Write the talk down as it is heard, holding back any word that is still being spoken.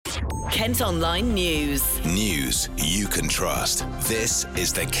Kent Online News. News you can trust. This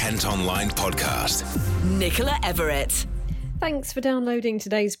is the Kent Online Podcast. Nicola Everett. Thanks for downloading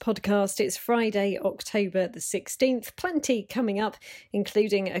today's podcast. It's Friday, October the 16th. Plenty coming up,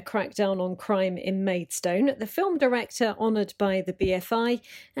 including a crackdown on crime in Maidstone, the film director honoured by the BFI,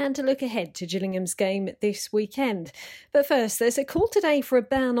 and a look ahead to Gillingham's game this weekend. But first, there's a call today for a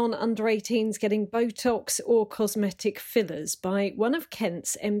ban on under-18s getting Botox or cosmetic fillers by one of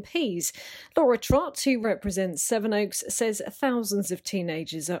Kent's MPs. Laura Trott, who represents Sevenoaks, says thousands of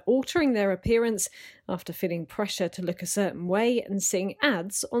teenagers are altering their appearance after feeling pressure to look a certain way and seeing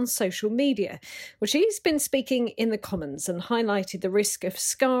ads on social media. Well, she's been speaking in the Commons and highlighted the risk of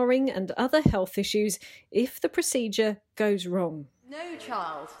scarring and other health issues if the procedure goes wrong. No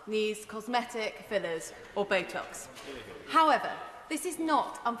child needs cosmetic fillers or Botox. However, this is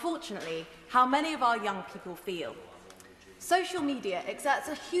not, unfortunately, how many of our young people feel. Social media exerts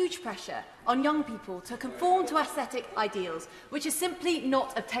a huge pressure on young people to conform to aesthetic ideals, which is simply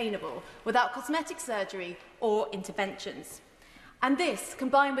not obtainable without cosmetic surgery or interventions. And this,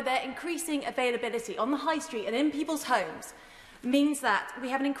 combined with their increasing availability on the high street and in people's homes, means that we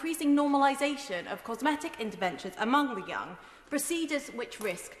have an increasing normalisation of cosmetic interventions among the young, procedures which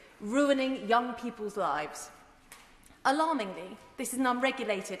risk ruining young people's lives. Alarmingly, this is an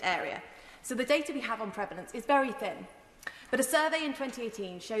unregulated area, so the data we have on prevalence is very thin. But a survey in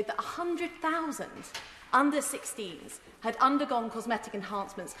 2018 showed that 100,000 under-16s had undergone cosmetic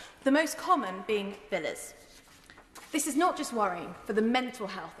enhancements, the most common being fillers. This is not just worrying for the mental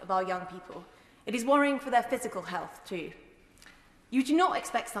health of our young people, it is worrying for their physical health too. You do not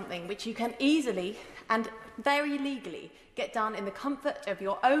expect something which you can easily and very legally get done in the comfort of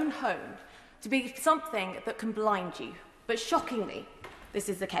your own home to be something that can blind you, but shockingly, this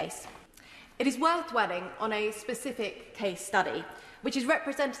is the case. It is worth dwelling on a specific case study, which is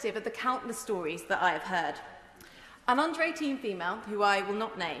representative of the countless stories that I have heard. An under-18 female, who I will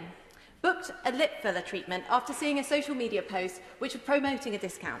not name, booked a lip filler treatment after seeing a social media post which was promoting a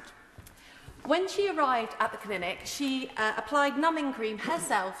discount. When she arrived at the clinic, she applied numbing cream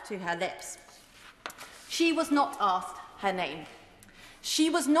herself to her lips. She was not asked her name. She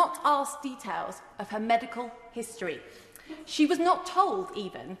was not asked details of her medical history. She was not told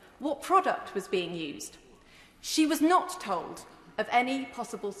even what product was being used. She was not told of any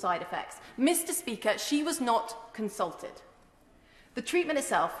possible side effects. Mr. Speaker, she was not consulted. The treatment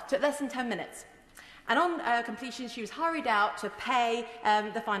itself took less than 10 minutes, and on completion she was hurried out to pay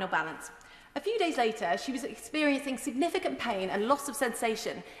the final balance. A few days later, she was experiencing significant pain and loss of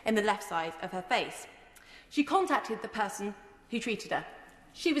sensation in the left side of her face. She contacted the person who treated her.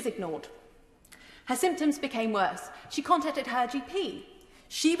 She was ignored. Her symptoms became worse. She contacted her GP.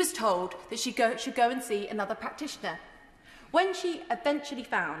 She was told that she should go and see another practitioner. When she eventually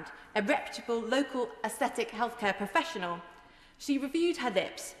found a reputable local aesthetic healthcare professional, she reviewed her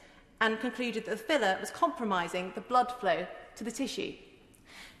lips and concluded that the filler was compromising the blood flow to the tissue.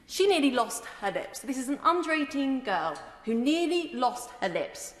 She nearly lost her lips. This is an under-18 girl who nearly lost her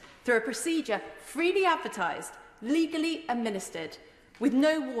lips through a procedure freely advertised, legally administered, with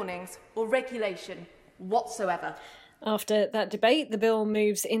no warnings or regulation whatsoever. After that debate, the bill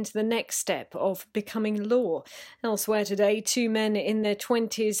moves into the next step of becoming law. Elsewhere today, 2 men in their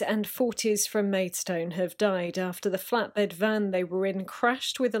 20s and 40s from Maidstone have died after the flatbed van they were in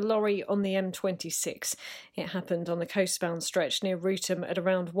crashed with a lorry on the M26. It happened on the coastbound stretch near Rootham at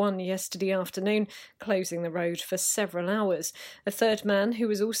around 1 yesterday afternoon, closing the road for several hours. A third man, who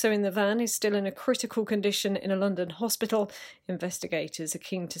was also in the van, is still in a critical condition in a London hospital. Investigators are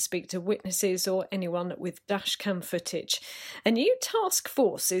keen to speak to witnesses or anyone with dashcam footage. A new task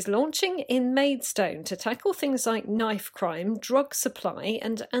force is launching in Maidstone to tackle things like knife crime, drug supply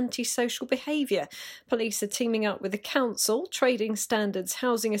and antisocial behaviour. Police are teaming up with the council, trading standards,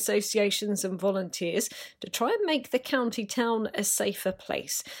 housing associations and volunteers to try and make the county town a safer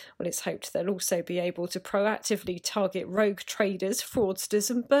place. Well, it's hoped they'll also be able to proactively target rogue traders, fraudsters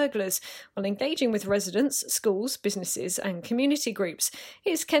and burglars while engaging with residents, schools, businesses and community groups.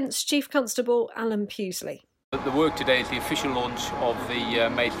 Here's Kent's Chief Constable Alan Pewsley. The work today is the official launch of the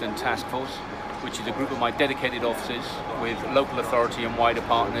Maidstone Task Force, which is a group of my dedicated officers with local authority and wider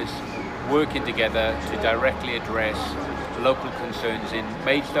partners working together to directly address local concerns in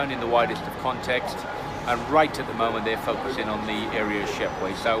Maidstone in the widest of context, and right at the moment they're focusing on the area of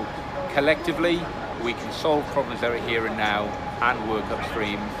Shepway. So collectively we can solve problems that are here and now and work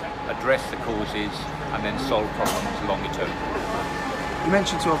upstream, address the causes and then solve problems longer term. You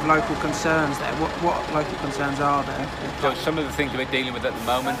mentioned sort of local concerns there. What local concerns are there? So some of the things we're dealing with at the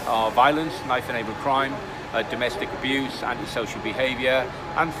moment are violence, knife-enabled crime, domestic abuse, antisocial behaviour,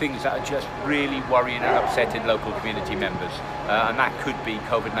 and things that are just really worrying and upsetting local community members. And that could be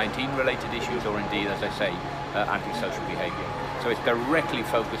COVID-19 related issues, or indeed, as I say, antisocial behaviour. So it's directly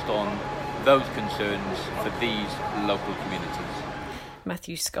focused on those concerns for these local communities.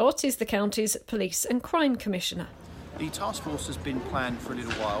 Matthew Scott is the county's Police and Crime Commissioner. The task force has been planned for a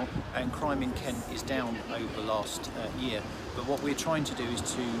little while, and crime in Kent is down over the last year. But what we're trying to do is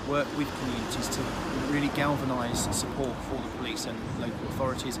to work with communities to really galvanise support for the police and local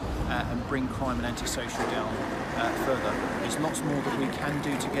authorities and bring crime and antisocial down further. There's lots more that we can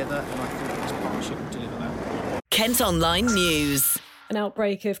do together, and I think this partnership will deliver that. Kent Online News. An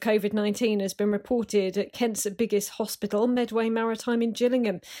outbreak of COVID-19 has been reported at Kent's biggest hospital, Medway Maritime in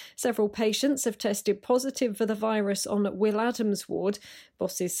Gillingham. Several patients have tested positive for the virus on Will Adams ward.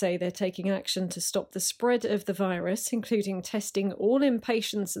 Bosses say they're taking action to stop the spread of the virus, including testing all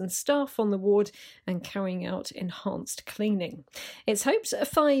inpatients and staff on the ward and carrying out enhanced cleaning. It's hoped a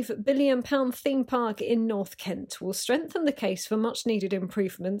 £5 billion theme park in North Kent will strengthen the case for much-needed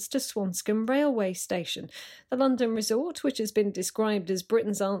improvements to Swanscombe Railway Station. The London resort, which has been described as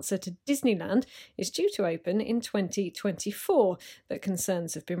Britain's answer to Disneyland, is due to open in 2024, but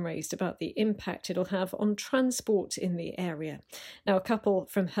concerns have been raised about the impact it'll have on transport in the area. Now, a couple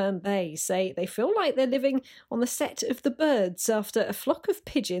from Herne Bay say they feel like they're living on the set of The Birds after a flock of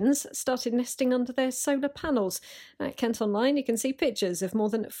pigeons started nesting under their solar panels. At Kent Online, you can see pictures of more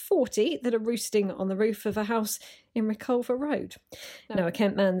than 40 that are roosting on the roof of a house in Reculver Road. Now, a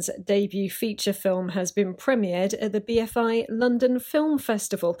Kent man's debut feature film has been premiered at the BFI London Film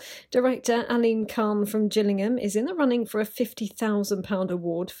Festival. Director Aline Khan from Gillingham is in the running for a £50,000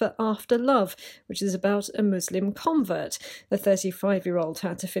 award for After Love, which is about a Muslim convert. The 35-year-old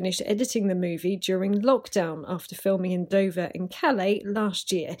had to finish editing the movie during lockdown after filming in Dover and Calais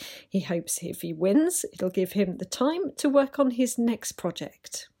last year. He hopes if he wins, it'll give him the time to work on his next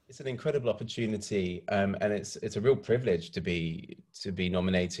project. It's an incredible opportunity, and it's a real privilege to be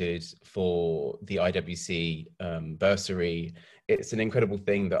nominated for the IWC bursary. It's an incredible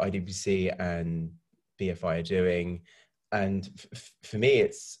thing that IWC and BFI are doing, and for me,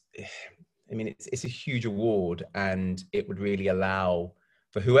 it's a huge award, and it would really allow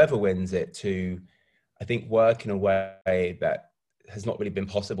for whoever wins it to, I think, work in a way that has not really been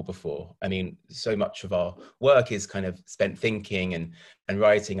possible before. I mean, so much of our work is kind of spent thinking and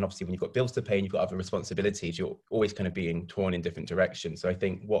writing, and obviously when you've got bills to pay and you've got other responsibilities, you're always kind of being torn in different directions. So I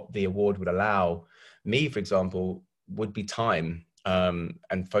think what the award would allow me, for example, would be time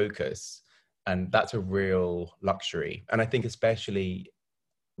and focus, and that's a real luxury. And I think especially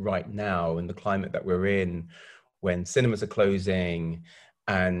right now in the climate that we're in, when cinemas are closing,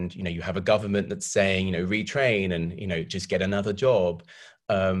 and you have a government that's saying retrain and just get another job.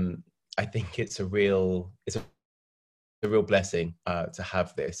 I think it's a real blessing to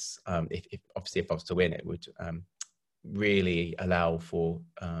have this. If I was to win, it would really allow for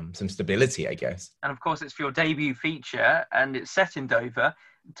some stability, I guess. And of course, it's for your debut feature, and it's set in Dover.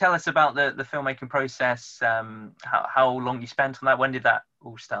 Tell us about the filmmaking process. How long you spent on that? When did that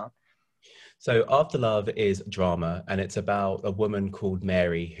all start? So After Love is drama, and it's about a woman called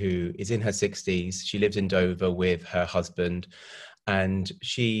Mary who is in her 60s. She lives in Dover with her husband, and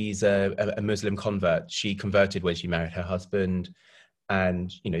she's a Muslim convert. She converted when she married her husband,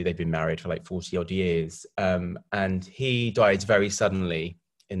 and they've been married for like 40 odd years. And he died very suddenly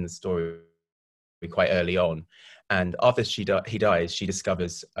in the story, quite early on. And after he dies, she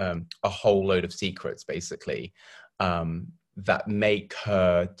discovers a whole load of secrets, basically, that make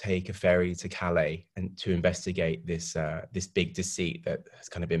her take a ferry to Calais and to investigate this big deceit that has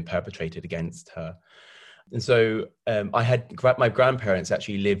kind of been perpetrated against her. And so my grandparents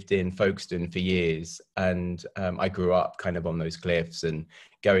actually lived in Folkestone for years, and I grew up kind of on those cliffs and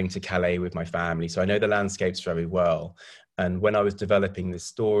going to Calais with my family. So I know the landscapes very well. And when I was developing this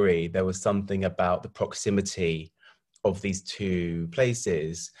story, there was something about the proximity of these two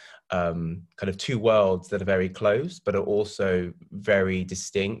places, kind of two worlds that are very close, but are also very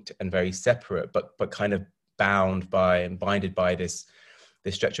distinct and very separate, but kind of bounded by this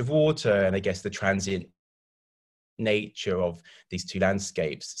stretch of water. And I guess the transient nature of these two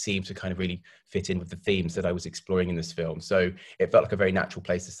landscapes seemed to kind of really fit in with the themes that I was exploring in this film. So it felt like a very natural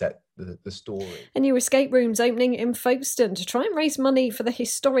place to set the story. A new escape room's opening in Folkestone to try and raise money for the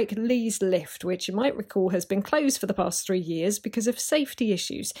historic Lees Lift, which you might recall has been closed for the past 3 years because of safety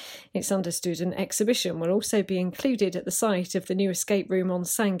issues. It's understood an exhibition will also be included at the site of the new escape room on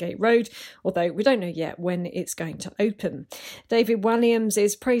Sandgate Road, although we don't know yet when it's going to open. David Walliams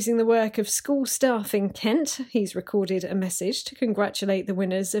is praising the work of school staff in Kent. He's recorded recorded a message to congratulate the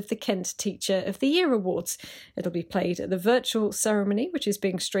winners of the Kent Teacher of the Year Awards. It'll be played at the virtual ceremony, which is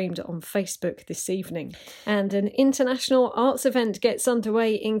being streamed on Facebook this evening. And an international arts event gets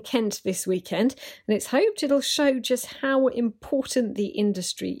underway in Kent this weekend, and it's hoped it'll show just how important the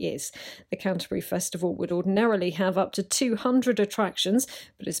industry is. The Canterbury Festival would ordinarily have up to 200 attractions,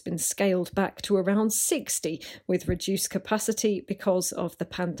 but has been scaled back to around 60 with reduced capacity because of the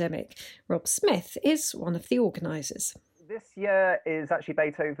pandemic. Rob Smith is one of the organisers. This year is actually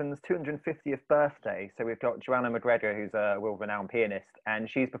Beethoven's 250th birthday, so we've got Joanna McGregor, who's a world-renowned pianist, and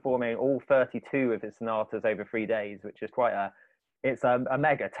she's performing all 32 of his sonatas over 3 days, which is quite a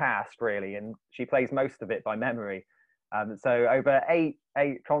mega task, really, and she plays most of it by memory. So over eight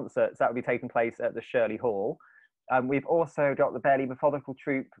concerts, that will be taking place at the Shirley Hall. We've also got the barely methodical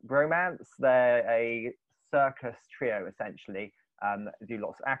troupe Bromance. They're a circus trio, essentially. Do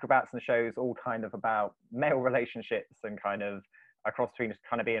lots of acrobats and shows, all kind of about male relationships and kind of a cross between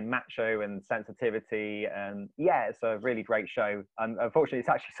kind of being macho and sensitivity. And yeah, it's a really great show. Unfortunately, it's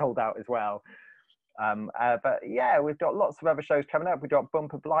actually sold out as well. But yeah, we've got lots of other shows coming up. We've got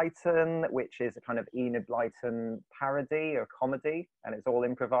Bumper Blyton, which is a kind of Enid Blyton parody or comedy, and it's all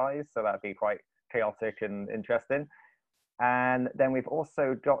improvised, so that'd be quite chaotic and interesting. And then we've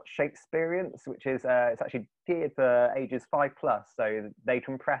also got Shakespeareans, which is it's actually geared for ages 5+, so they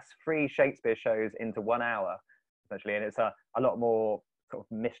compress 3 Shakespeare shows into 1 hour, essentially, and it's a lot more sort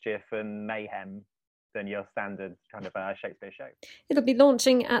of mischief and mayhem than your standard kind of Shakespeare show. It'll be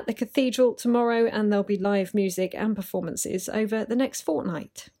launching at the Cathedral tomorrow, and there'll be live music and performances over the next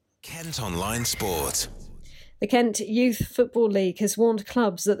fortnight. Kent Online Sport. The Kent Youth Football League has warned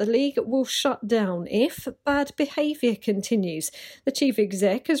clubs that the league will shut down if bad behaviour continues. The chief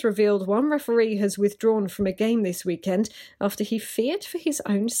exec has revealed one referee has withdrawn from a game this weekend after he feared for his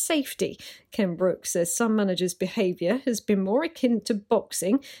own safety. Ken Brooks says some managers' behaviour has been more akin to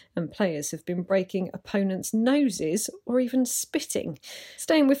boxing, and players have been breaking opponents' noses or even spitting.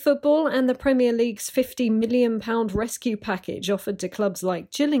 Staying with football, and the Premier League's £50 million rescue package offered to clubs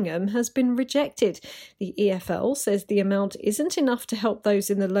like Gillingham has been rejected. The EFL says the amount isn't enough to help those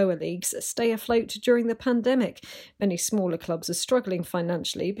in the lower leagues stay afloat during the pandemic. Many smaller clubs are struggling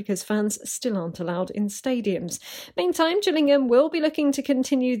financially because fans still aren't allowed in stadiums. Meantime, Gillingham will be looking to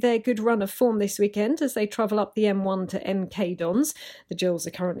continue their good run of form this weekend as they travel up the M1 to MK Dons. The Gills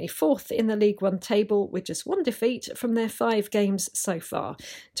are currently 4th in the League One table with just 1 defeat from their 5 games so far.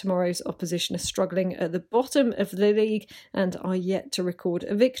 Tomorrow's opposition are struggling at the bottom of the league and are yet to record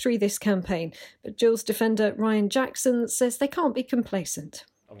a victory this campaign. But Gills defender Ryan Jackson says they can't be complacent.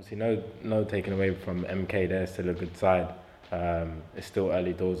 Obviously, no taking away from MK. They're still a good side. It's still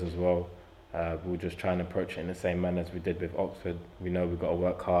early doors as well. We'll just try and approach it in the same manner as we did with Oxford. We know we've got to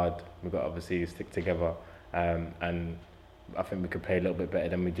work hard. We've got to obviously stick together. And I think we could play a little bit better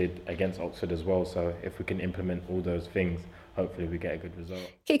than we did against Oxford as well. So if we can implement all those things, hopefully we get a good result.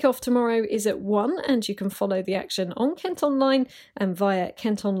 Kick-off tomorrow is at 1, and you can follow the action on Kent Online and via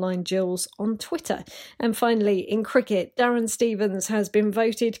Kent Online Gills on Twitter. And finally, in cricket, Darren Stevens has been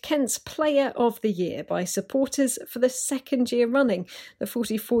voted Kent's Player of the Year by supporters for the 2nd year running. The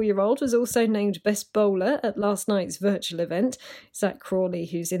 44-year-old was also named Best Bowler at last night's virtual event. Zach Crawley,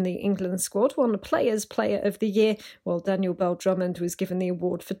 who's in the England squad, won Players' Player of the Year, while Daniel Bell-Drummond was given the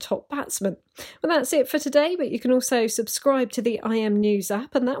award for Top Batsman. Well, that's it for today, but you can also subscribe to the IM News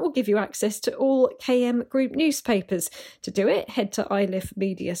app, and that will give you access to all KM Group newspapers. To do it, head to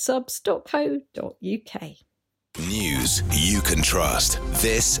iliftmediasubs.co.uk. News you can trust.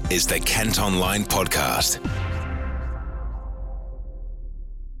 This is the Kent Online Podcast.